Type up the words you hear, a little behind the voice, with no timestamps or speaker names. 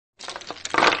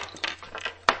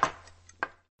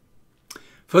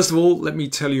First of all, let me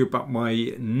tell you about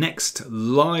my next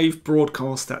live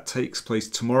broadcast that takes place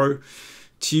tomorrow,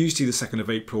 Tuesday the 2nd of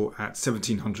April at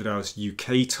 1700 hours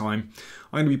UK time.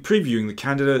 I'm going to be previewing the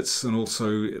candidates, and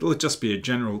also it'll just be a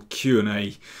general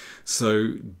Q&A.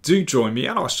 So do join me,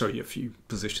 and I'll show you a few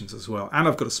positions as well. And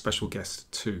I've got a special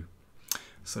guest too.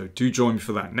 So do join me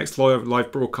for that. Next live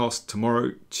broadcast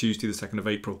tomorrow, Tuesday the 2nd of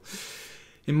April.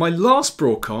 In my last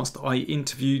broadcast, I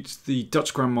interviewed the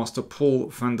Dutch Grandmaster Paul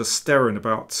van der Sterren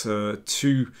about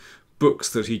two books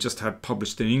that he just had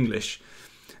published in English.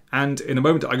 And in a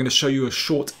moment, I'm going to show you a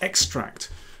short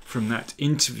extract from that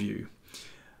interview.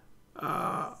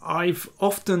 I've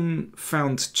often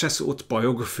found chess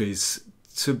autobiographies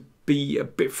to be a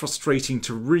bit frustrating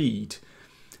to read.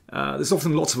 There's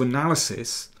often lots of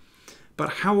analysis, but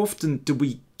how often do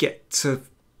we get to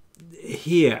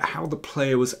hear how the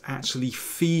player was actually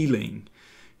feeling,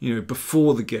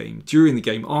 before the game, during the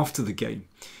game, after the game?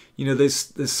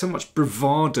 There's so much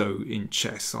bravado in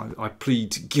chess. I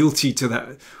plead guilty to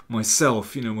that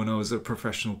myself, when I was a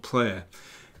professional player.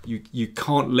 You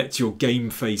can't let your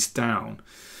game face down.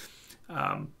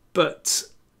 But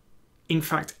in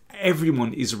fact,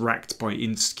 everyone is racked by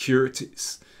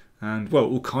insecurities and, well,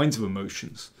 all kinds of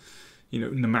emotions, no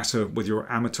matter whether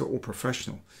you're amateur or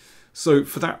professional. So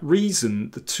for that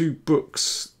reason, the two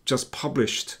books just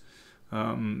published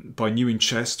by New in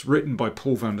Chess, written by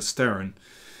Paul van der Sterren,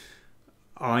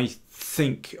 I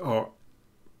think are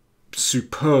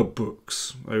superb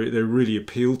books. They really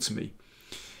appeal to me.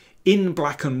 In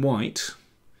Black and White,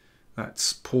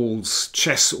 that's Paul's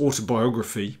chess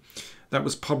autobiography, that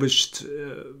was published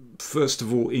first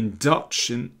of all in Dutch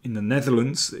in the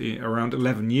Netherlands around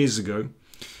 11 years ago.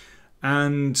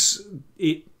 And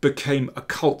it became a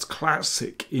cult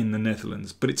classic in the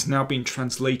Netherlands, but it's now been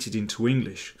translated into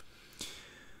English.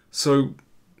 So,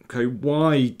 okay,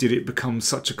 why did it become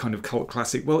such a kind of cult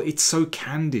classic? Well, it's so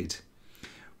candid.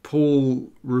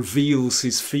 Paul reveals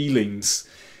his feelings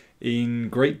in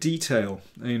great detail.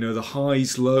 The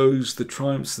highs, lows, the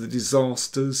triumphs, the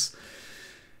disasters,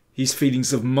 his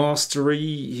feelings of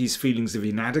mastery, his feelings of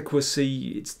inadequacy.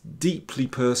 It's deeply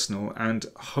personal and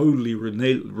wholly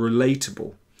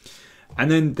relatable. And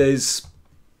then there's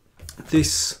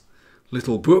this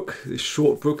little book, this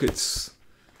short book. It's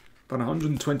about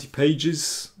 120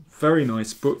 pages. Very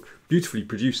nice book. Beautifully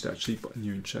produced, actually, by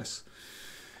New in Chess.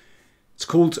 It's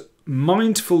called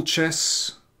Mindful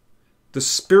Chess, The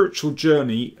Spiritual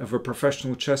Journey of a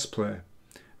Professional Chess Player.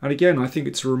 And again, I think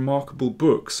it's a remarkable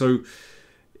book. So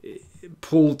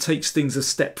Paul takes things a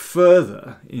step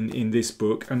further in this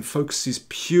book and focuses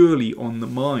purely on the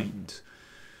mind.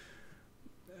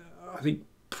 I think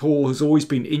Paul has always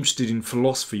been interested in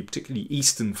philosophy, particularly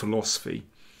Eastern philosophy.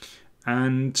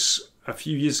 And a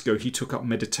few years ago, he took up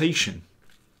meditation.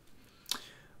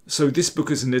 So this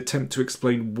book is an attempt to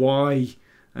explain why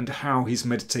and how his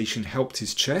meditation helped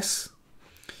his chess,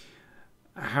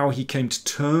 how he came to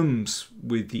terms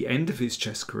with the end of his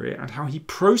chess career, and how he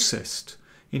processed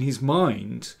in his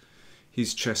mind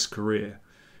his chess career.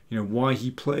 Why he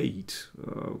played,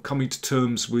 coming to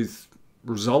terms with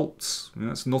results.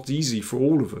 That's not easy for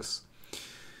all of us.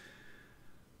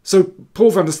 So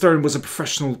Paul van der Sterren was a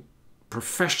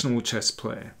professional chess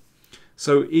player.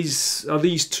 So are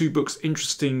these two books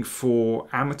interesting for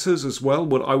amateurs as well?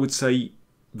 Well, I would say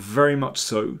very much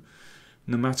so.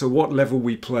 No matter what level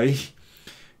we play,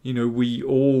 we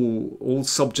all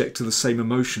subject to the same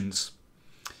emotions.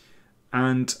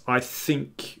 And I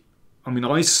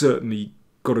certainly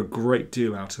got a great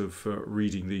deal out of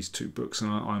reading these two books, and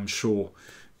I'm sure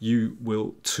you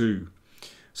will too.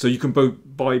 So you can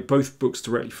buy both books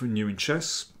directly from New in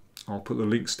Chess. I'll put the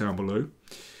links down below.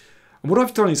 And what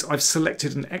I've done is I've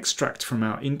selected an extract from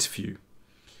our interview.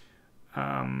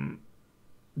 The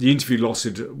interview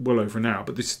lasted well over an hour,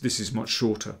 but this is much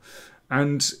shorter.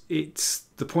 And it's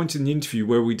the point in the interview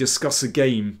where we discuss a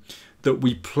game that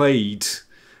we played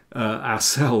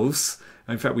ourselves.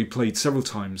 In fact, we played several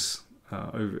times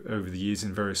over the years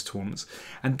in various tournaments.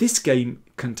 And this game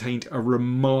contained a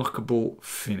remarkable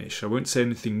finish. I won't say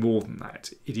anything more than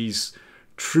that. It is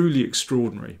truly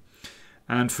extraordinary.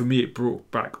 And for me, it brought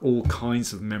back all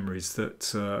kinds of memories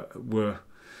that were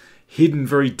hidden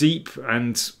very deep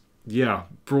and, yeah,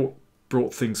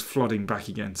 brought things flooding back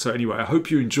again. So anyway, I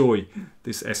hope you enjoy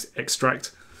this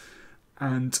extract.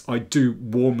 And I do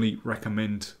warmly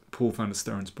recommend Paul van der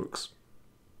Sterren's books.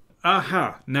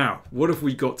 Aha! Now, what have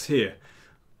we got here?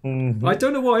 I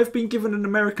don't know why I've been given an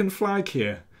American flag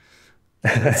here.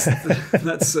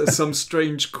 That's some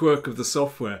strange quirk of the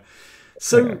software.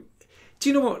 So, do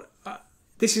you know what?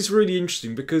 This is really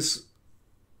interesting because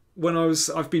when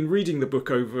I've been reading your book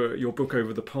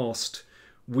over the past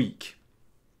week.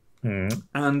 Mm.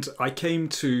 And I came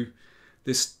to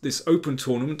this open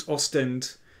tournament,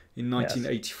 Ostend, in Yes.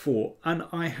 1984, and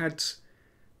I had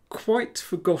quite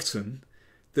forgotten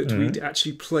that we'd Mm.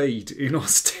 actually played in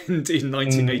Ostend in Mm.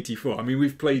 1984. I mean,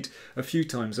 we've played a few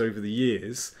times over the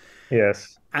years,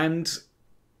 Yes. and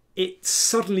it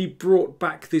suddenly brought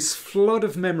back this flood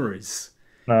of memories.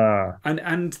 Ah,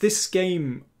 And this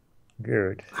game,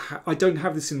 good. I don't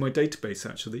have this in my database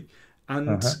actually, and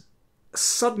Uh-huh.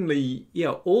 suddenly,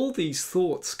 yeah, all these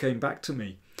thoughts came back to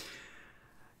me.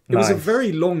 It was a Nice.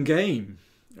 very long game,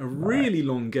 a Nice. really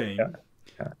long Yeah. game,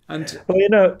 Yeah. and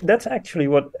Well, that's actually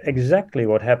exactly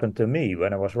what happened to me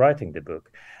when I was writing the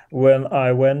book. When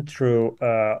I went through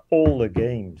all the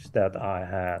games that I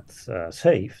had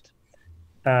saved,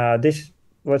 this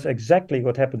was exactly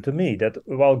what happened to me. That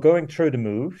while going through the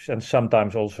moves and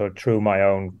sometimes also through my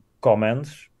own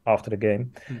comments after the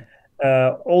game, mm,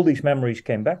 all these memories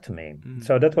came back to me. mm,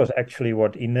 So that was actually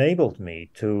what enabled me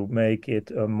to make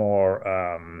it a more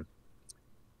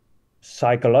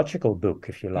psychological book,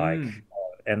 if you like, mm.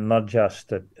 and not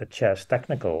just a chess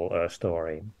technical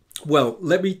story. Well,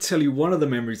 let me tell you one of the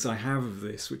memories I have of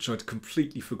this, which I'd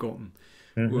completely forgotten,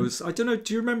 Hmm. was I don't know.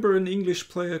 Do you remember an English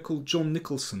player called John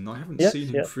Nicholson? I haven't seen Yes,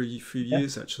 him yes, for a few yeah.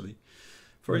 years actually.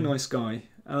 Very Mm. nice guy.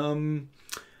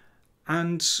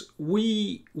 And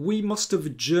we must have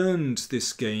adjourned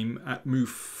this game at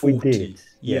move We did, 40. yes.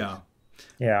 Yeah,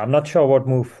 Yeah, I'm not sure what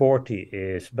move 40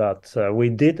 is, but we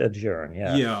did adjourn,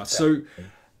 yeah. yes. So,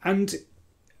 and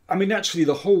I mean, actually,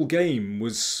 the whole game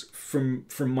was from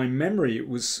my memory. It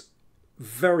was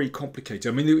very complicated.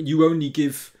 I mean, you only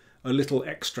give a little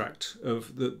extract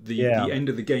of the Yeah, end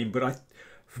of the game, but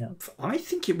yeah. I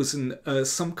think it was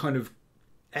some kind of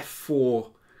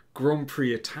F4 Grand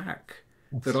Prix attack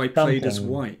that It's I played as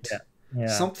something, white. yeah, yeah.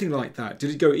 Something like that.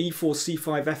 Did it go e4,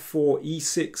 c5, f4,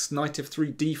 e6, knight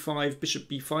f3, d5, bishop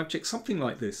b5 check? Something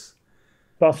like this.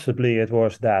 Possibly it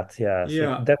was that, yes. It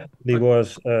Yeah, definitely I,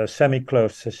 was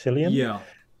semi-closed Sicilian, yeah,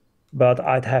 but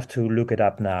I'd have to look it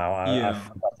up now. I've yeah.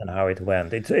 forgotten how it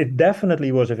went. It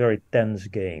definitely was a very tense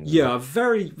game. Yeah, a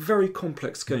very, very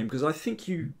complex game because I think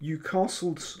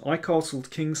I castled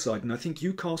kingside, and I think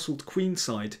you castled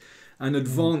queenside, and Mm.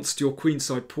 advanced your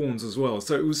queenside pawns as well.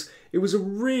 So it was a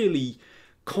really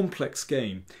complex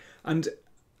game, and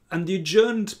and the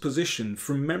adjourned position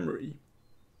from memory,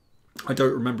 I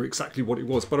don't remember exactly what it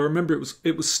was, but I remember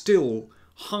it was still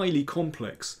highly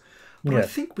complex. But I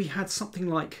Yes. think we had something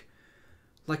like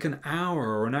an hour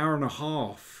or an hour and a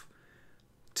half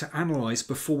to analyze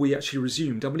before we actually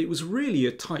resumed. I mean, it was really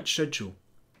a tight schedule.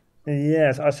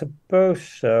 Yes, I suppose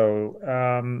so.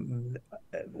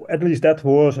 At least that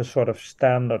was a sort of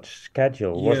standard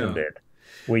schedule, wasn't Yeah. it?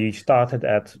 We started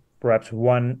at perhaps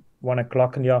one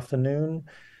o'clock in the afternoon,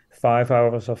 5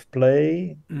 hours of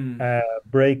play, Mm.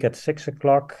 break at 6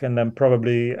 o'clock, and then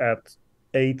probably at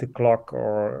 8 o'clock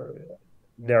or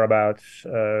thereabouts,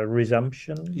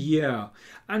 resumption. Yeah.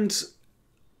 And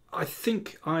I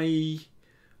think I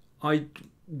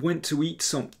went to eat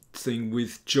something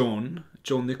with John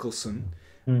Nicholson,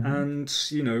 Hmm.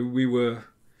 and we were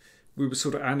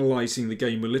sort of analysing the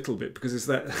game a little bit because it's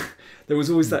that there was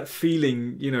always that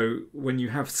feeling, when you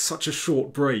have such a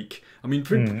short break. I mean,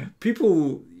 Hmm.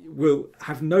 people will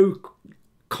have no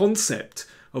concept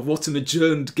of what an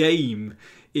adjourned game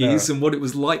is No. and what it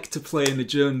was like to play an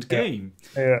adjourned Yeah. game.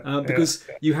 Yeah. Yeah. Because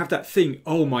you have that thing,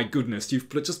 oh my goodness, you've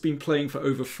just been playing for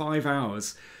over 5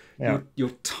 hours. Yeah.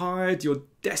 You're tired, you're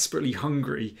desperately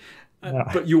hungry, Yeah.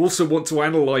 but you also want to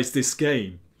analyze this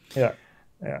game. Yeah.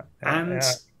 Yeah. Yeah. And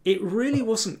Yeah. it really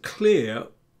wasn't clear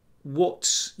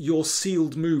what your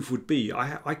sealed move would be.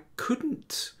 I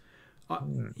couldn't,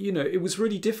 Mm. it was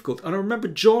really difficult. And I remember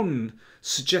John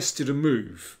suggested a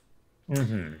move.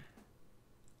 Mm-hmm.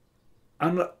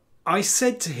 And I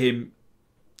said to him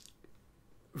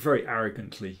very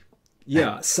arrogantly,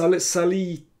 yeah,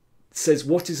 Salih says,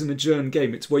 what is an adjourned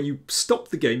game? It's where you stop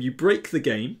the game, you break the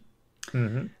game,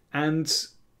 Mm-hmm. and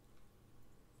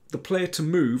the player to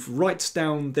move writes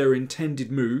down their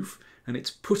intended move, and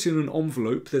it's put in an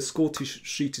envelope. Their score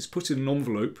sheet is put in an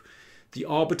envelope. The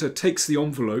arbiter takes the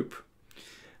envelope,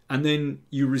 and then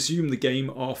you resume the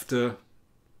game after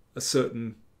a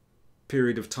certain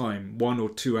period of time, 1 or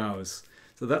 2 hours.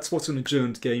 So that's what an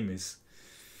adjourned game is.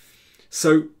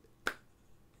 So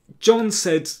John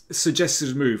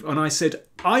suggested a move, and I said,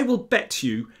 I will bet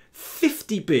you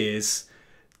 50 beers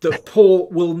that Paul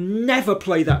will never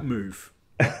play that move.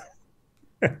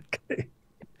 Okay.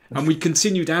 And we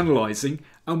continued analysing,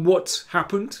 and what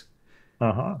happened?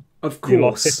 Uh-huh. Of You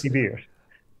lost course, 50 beers.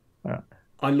 Uh,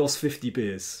 I lost 50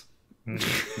 beers.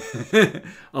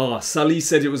 Ah, Sally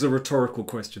said it was a rhetorical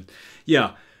question.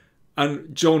 Yeah,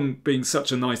 and John, being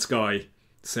such a nice guy,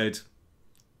 said,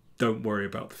 don't worry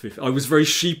about the fifth. I was very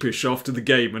sheepish after the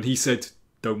game, and he said,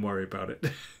 don't worry about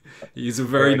it. He's a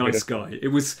very nice guy. It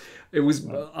was.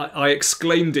 I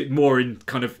exclaimed it more in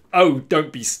kind of, oh,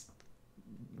 don't be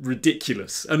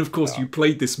ridiculous. And of course, you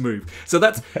played this move. So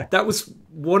that was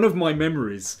one of my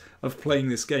memories of playing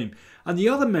this game. And the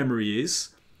other memory is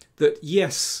that,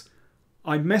 yes,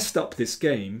 I messed up this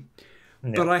game,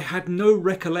 but I had no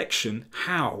recollection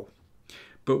how.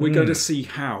 But we're going to see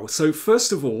how. So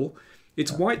first of all,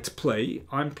 it's white to play.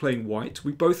 I'm playing white.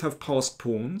 We both have passed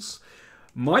pawns.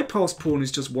 My passed pawn is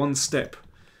just one step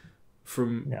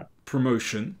from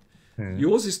promotion.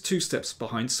 Yours is 2 steps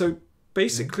behind. So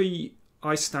basically,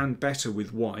 I stand better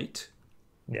with white.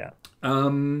 Yeah. So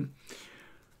I'm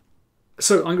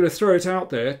going to throw it out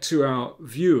there to our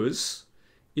viewers.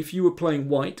 If you were playing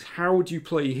white, how would you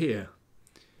play here?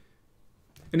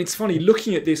 And it's funny,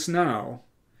 looking at this now,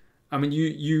 I mean,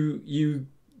 you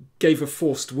gave a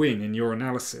forced win in your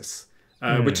analysis,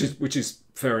 which is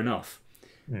fair enough.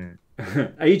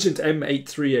 Agent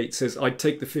M838 says, I'd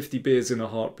take the 50 beers in a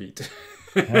heartbeat.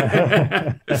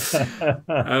 But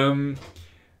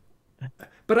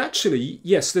actually,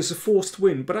 yes, there's a forced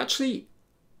win. But actually,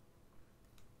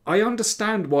 I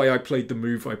understand why I played the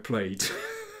move I played.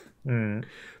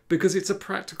 Because it's a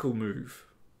practical move.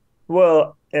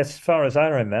 Well, as far as I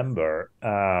remember,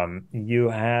 you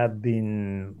had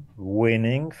been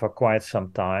winning for quite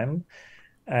some time.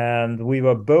 And we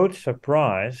were both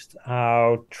surprised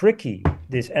how tricky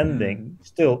this ending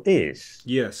still is.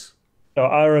 Yes. So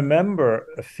I remember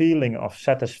a feeling of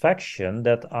satisfaction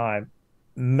that I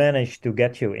managed to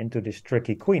get you into this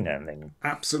tricky queen ending.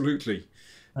 Absolutely.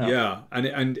 Yeah.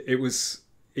 And it was,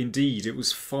 indeed, it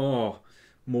was far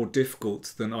more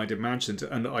difficult than I'd imagined.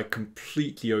 And I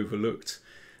completely overlooked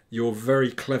your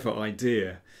very clever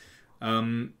idea.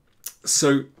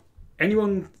 So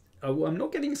anyone... I'm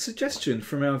not getting a suggestion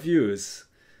from our viewers.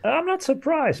 I'm not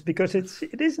surprised because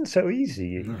it isn't so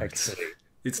easy, No, actually.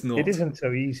 It's not. It isn't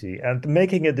so easy. And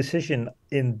making a decision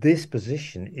in this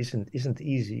position isn't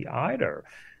easy either.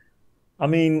 I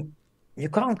mean, you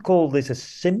can't call this a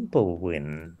simple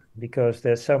win because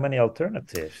there's so many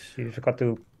alternatives. You've got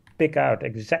to pick out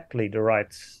exactly the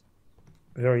right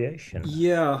variation.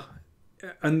 Yeah.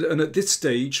 And at this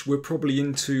stage, we're probably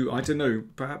into, I don't know,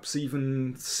 perhaps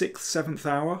even 6th, 7th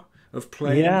hour of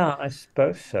playing. Yeah, I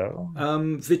suppose so.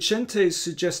 Vicente is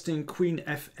suggesting Queen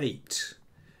F8.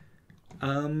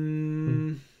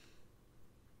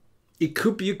 It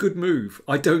could be a good move.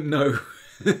 I don't know.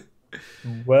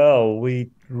 Well,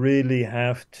 we really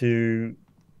have to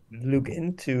look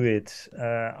into it.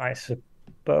 I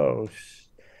suppose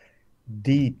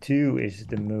D2 is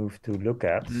the move to look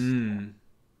at.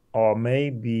 Or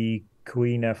maybe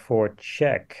Queen F4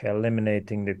 check,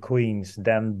 eliminating the queens,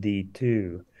 then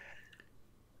D2.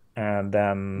 And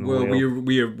then well,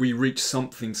 we reach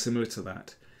something similar to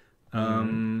that.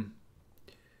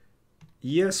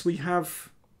 Yes, we have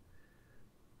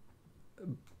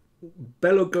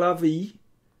Beloglavi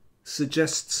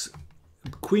suggests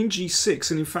Queen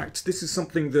G6, and in fact, this is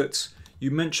something that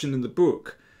you mentioned in the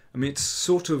book. I mean, it's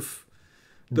sort of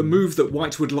the move that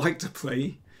White would like to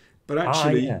play, but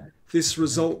actually, this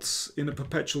results in a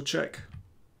perpetual check.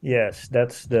 Yes,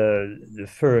 that's the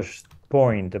first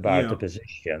point about the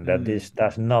position, that this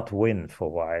does not win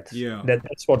for White. Yeah.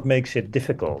 That's what makes it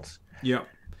difficult. Yeah.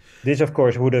 This, of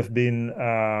course, would have been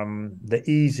the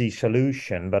easy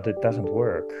solution, but it doesn't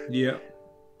work. Yeah.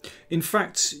 In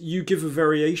fact, you give a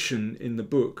variation in the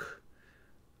book.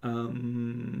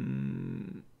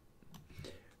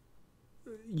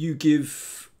 You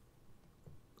give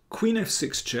Queen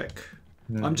F6 check.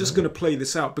 I'm just going to play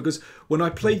this out because when I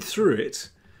played through it,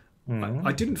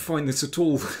 I didn't find this at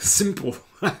all simple,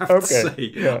 I have to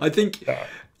say. Yeah. I think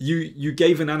you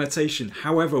gave an annotation.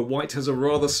 However, White has a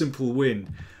rather simple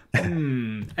win.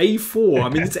 A4. I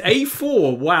mean, it's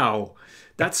A4. Wow.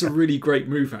 That's a really great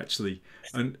move, actually.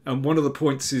 And one of the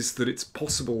points is that it's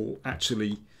possible,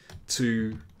 actually,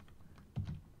 to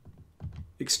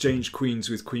exchange queens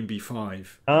with Queen B5.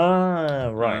 Ah,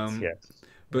 right, yes.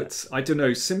 But I don't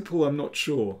know. Simple, I'm not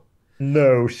sure.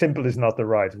 No, simple is not the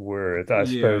right word. I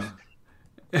suppose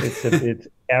it's a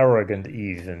bit arrogant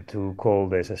even to call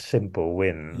this a simple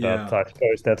win. But I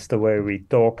suppose that's the way we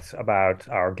talked about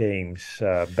our games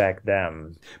back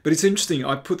then. But it's interesting.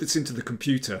 I put this into the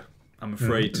computer, I'm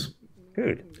afraid.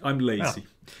 Good. I'm lazy.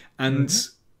 And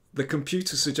the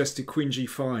computer suggested Queen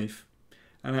G5.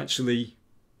 And actually,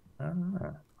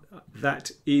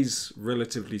 that is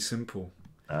relatively simple.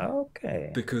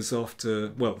 Okay. because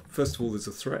after, well, first of all, there's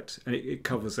a threat, and it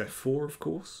covers f4, of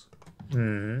course.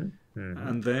 Mm -hmm.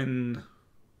 And then,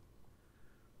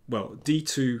 well,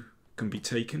 d2 can be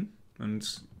taken,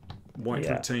 and white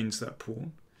Yeah. retains that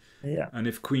pawn. Yeah. And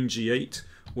if queen g8,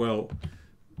 well,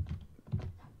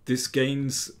 this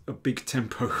gains a big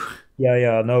tempo. Yeah,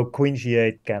 yeah. No, queen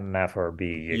g8 can never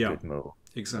be a Yeah, good move.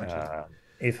 exactly.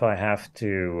 If I have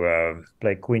to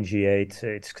play queen g8,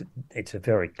 it's a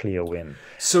very clear win.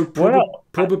 So Well,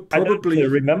 I don't probably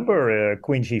remember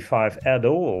queen g5 at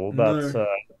all, but no.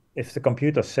 if the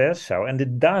computer says so, and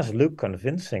it does look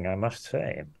convincing, I must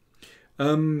say.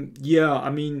 Yeah,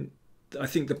 I mean, I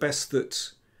think the best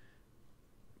that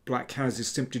black has is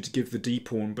simply to give the d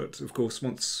pawn, but of course,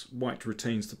 once white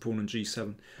retains the pawn on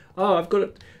g7. Ah, I've got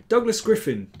it. Douglas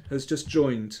Griffin has just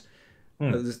joined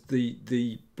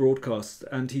the broadcast,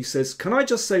 and he says, "Can I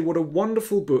just say what a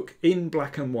wonderful book in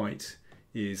black and white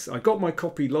is? I got my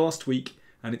copy last week,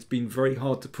 and it's been very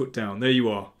hard to put down." There you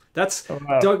are. That's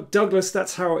Douglas.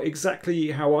 That's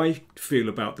exactly how I feel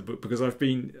about the book, because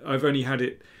I've only had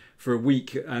it for a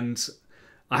week, and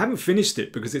I haven't finished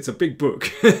it because it's a big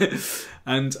book,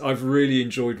 and I've really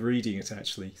enjoyed reading it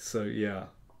actually. So yeah,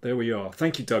 there we are.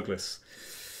 Thank you, Douglas.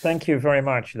 Thank you very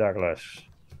much, Douglas.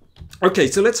 Okay,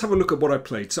 so let's have a look at what I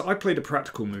played. So I played a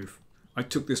practical move. I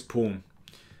took this pawn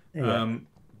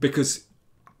because,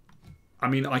 I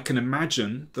mean, I can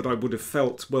imagine that I would have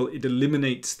felt, well, it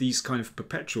eliminates these kind of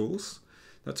perpetuals.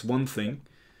 That's one thing.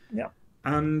 Yeah.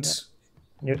 And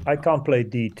I can't play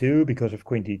d2 because of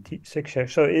queen d6.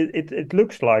 So it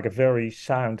looks like a very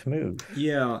sound move.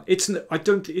 Yeah, it's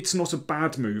not a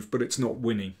bad move, but it's not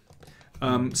winning.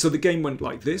 So the game went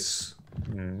like this.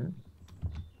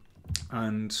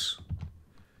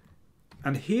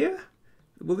 And here,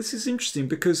 well, this is interesting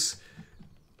because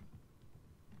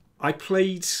I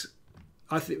played.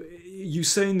 You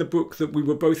say in the book that we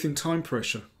were both in time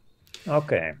pressure.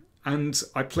 Okay. And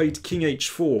I played king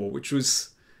h4, which was,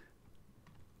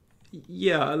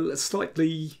 yeah,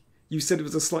 slightly. You said it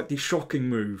was a slightly shocking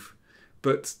move,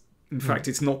 but in fact,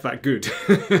 it's not that good.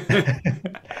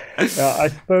 I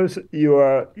suppose you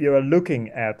are looking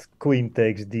at queen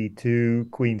takes d2,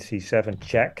 queen c7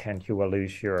 check, and you will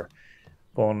lose your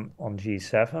pawn on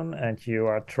g7, and you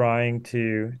are trying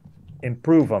to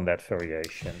improve on that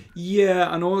variation.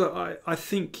 Yeah, and I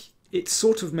think it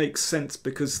sort of makes sense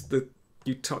because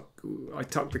I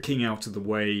tuck the king out of the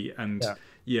way, and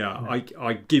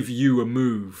I give you a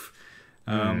move.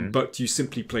 But you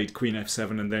simply played queen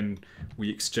f7, and then we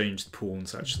exchanged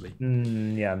pawns, actually.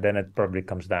 Yeah, and then it probably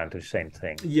comes down to the same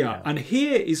thing. Yeah, and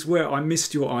here is where I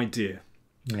missed your idea.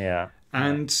 Yeah.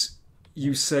 And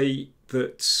you say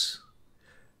that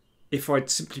if I'd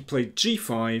simply played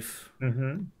g5,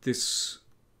 this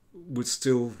would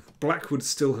black would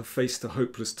still have faced a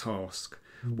hopeless task.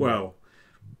 Well,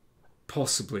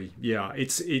 possibly, yeah.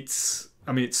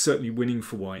 I mean, it's certainly winning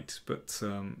for white, but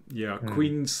yeah,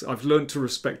 queens. I've learned to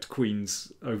respect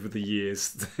queens over the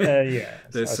years. Yeah,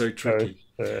 they're so tricky.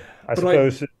 I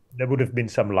suppose there would have been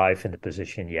some life in the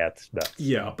position yet, but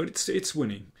yeah, but it's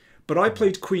winning. But I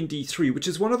played queen d3, which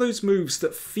is one of those moves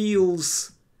that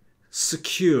feels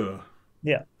secure.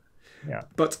 Yeah, yeah.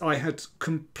 But I had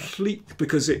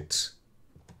because it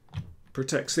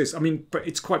protects this. I mean, but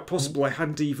it's quite possible I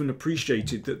hadn't even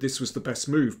appreciated that this was the best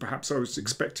move. Perhaps I was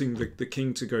expecting the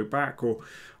king to go back, or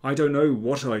I don't know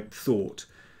what I thought.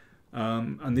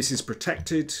 And this is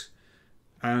protected,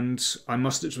 and I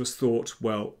must have just thought,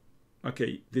 well,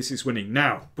 okay, this is winning.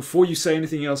 Now, before you say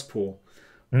anything else, Paul,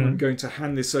 I'm going to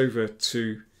hand this over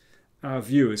to our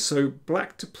viewers. So,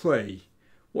 black to play.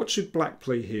 What should black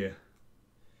play here?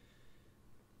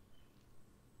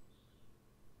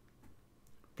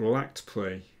 Black to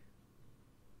play.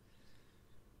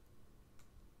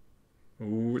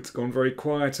 Oh, it's gone very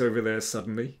quiet over there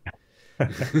suddenly.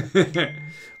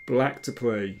 Black to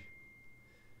play.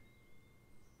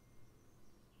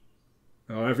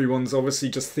 Oh, everyone's obviously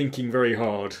just thinking very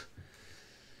hard.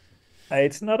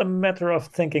 It's not a matter of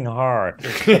thinking hard.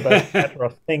 It's a matter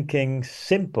of thinking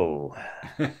simple.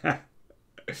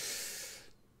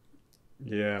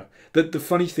 Yeah. The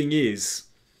funny thing is,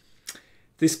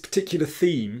 this particular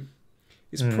theme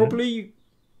is probably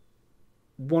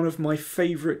one of my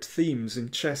favourite themes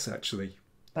in chess, actually.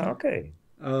 Okay.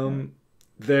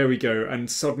 There we go.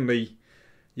 And suddenly,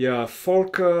 yeah,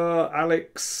 Volker,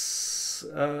 Alex,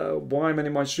 why am I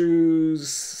in my shoes?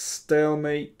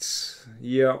 Stalemate.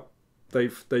 Yeah,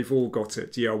 they've all got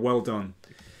it. Yeah, well done.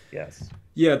 Yes.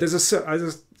 Yeah, there's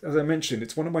as I mentioned,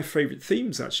 it's one of my favourite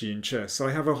themes actually in chess.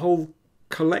 I have a whole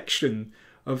collection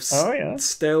of Oh yeah.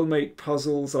 stalemate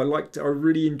puzzles. I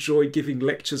really enjoy giving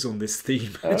lectures on this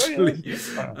theme. Oh Actually,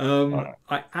 yes.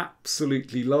 I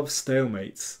absolutely love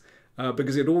stalemates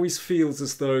because it always feels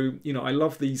as though, you know, I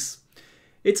love these.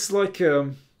 It's like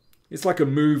a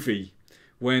movie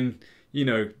when, you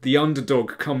know, the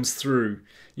underdog comes through.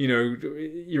 You know,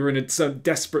 you're in some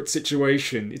desperate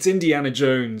situation. It's Indiana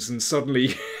Jones, and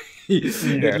suddenly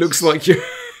it looks Yes. like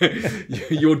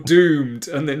you're doomed,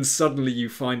 and then suddenly you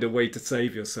find a way to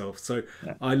save yourself. So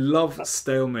Yeah. I love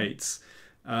stalemates.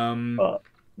 Well,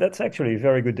 that's actually a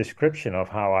very good description of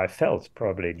how I felt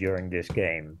probably during this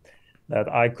game. That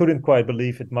I couldn't quite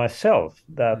believe it myself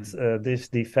that this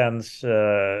defense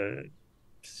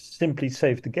simply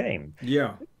saved the game.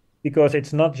 Yeah, Because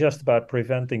it's not just about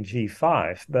preventing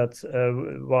G5, but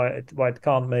why it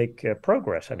can't make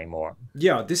progress anymore.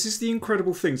 yeah. This is the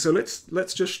incredible thing. So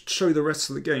let's just show the rest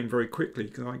of the game very quickly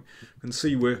because I can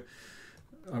see where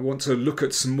I want to look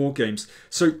at some more games.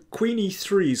 So Queen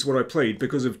E3 is what I played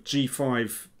because of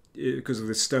G5, because of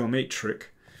this stalemate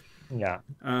trick. Yeah.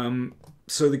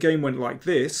 So the game went like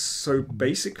this. So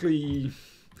basically,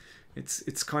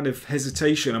 it's kind of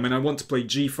hesitation. I mean, I want to play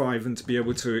G5 and to be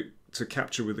able to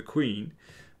capture with the queen,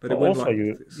 but But it went also like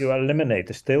you this. you eliminate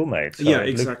the stalemate, so Yeah, it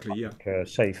looks exactly. Yeah, like a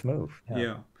safe move. Yeah.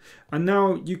 yeah. And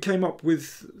now you came up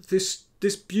with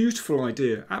this beautiful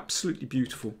idea, absolutely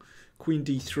beautiful, Queen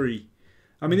D3.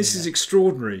 I mean, this is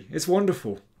extraordinary. It's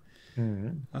wonderful.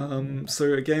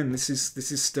 So again, this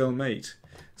is stalemate.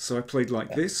 So I played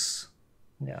like this.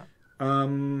 Yeah.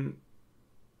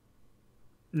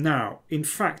 Now, in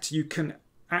fact, you can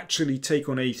actually take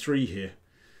on A3 here.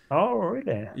 Oh,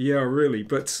 really? Yeah, really.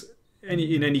 But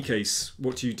in any case,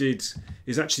 what you did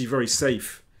is actually very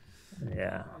safe.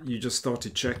 Yeah. You just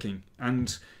started checking.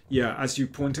 And yeah, as you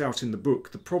point out in the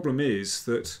book, the problem is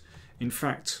that, in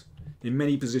fact, in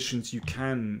many positions you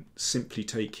can simply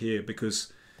take here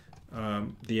because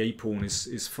the A pawn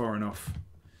is far enough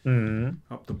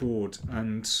up the board.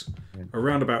 And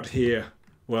around about here,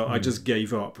 well, I just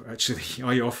gave up, actually.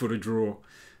 I offered a draw.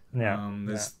 Yeah.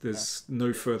 There's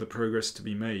no further progress to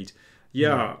be made.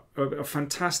 Yeah, a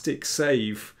fantastic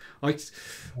save. Do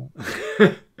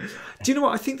you know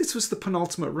what? I think this was the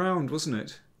penultimate round, wasn't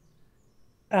it?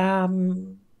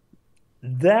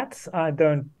 That I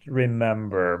don't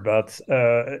remember, but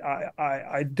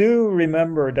I do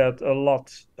remember that a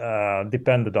lot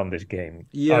depended on this game. I'm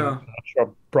Yeah, not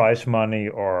sure prize money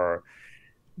or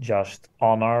just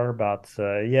honor, but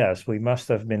yes, we must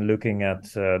have been looking at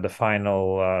the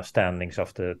final standings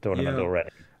of the tournament yeah. already.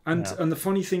 Yeah. And the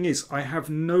funny thing is, I have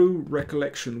no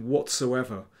recollection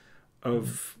whatsoever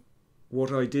of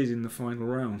what I did in the final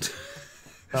round.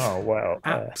 Oh, well.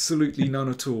 Absolutely none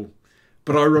at all.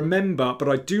 But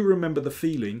I do remember the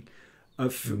feeling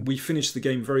of we finished the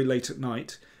game very late at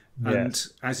night. And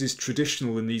Yes. as is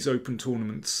traditional in these open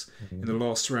tournaments in the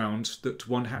last round, that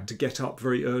one had to get up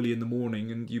very early in the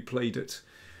morning and you played at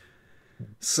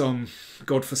some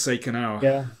godforsaken hour.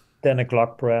 Yeah. 10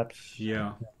 o'clock perhaps.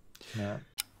 Yeah. Yeah.